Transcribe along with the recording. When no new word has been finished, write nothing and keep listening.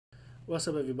What's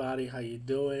up, everybody? How you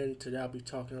doing? Today I'll be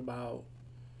talking about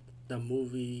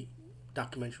the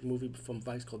documentary movie from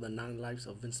Vice called "The Nine Lives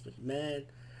of Vince McMahon,"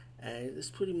 and it's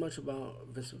pretty much about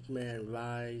Vince McMahon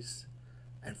rise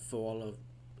and fall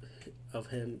of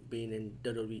him being in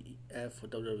WWF or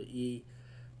WWE.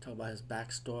 Talk about his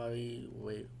backstory,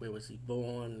 where was he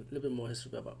born, a little bit more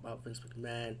history about Vince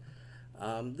McMahon.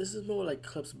 This is more like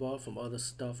clips bought from other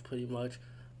stuff, pretty much,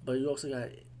 but you also got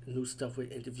new stuff with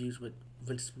interviews with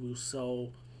Vince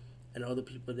Russo and other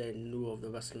people that knew of the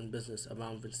wrestling business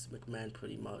around Vince McMahon,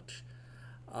 pretty much.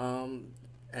 Um,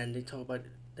 and they talk about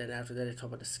then after that they talk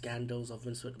about the scandals of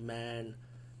Vince McMahon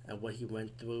and what he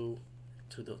went through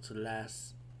to the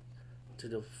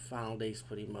final days,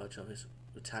 pretty much, of his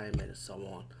retirement and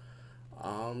so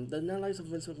on. The Nine Lives of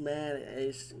Vince McMahon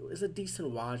is a decent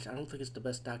watch. I don't think it's the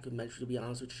best documentary, to be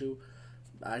honest with you.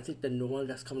 I think the new one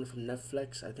that's coming from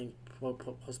Netflix, I think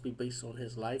possibly based on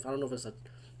his life. I don't know if it's a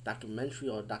documentary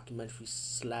or a documentary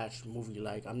slash movie.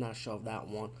 Like, I'm not sure of that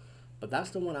one, but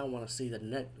that's the one I want to see. The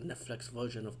Netflix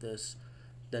version of this.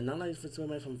 The Nine Lives of Vince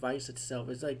McMahon from Vice itself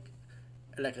is like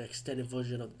an extended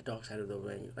version of the Dark Side of the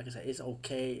Ring. Like I said, it's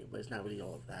okay, but it's not really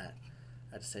all of that.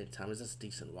 At the same time, it's just a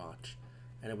decent watch.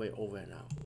 Anyway, over and out.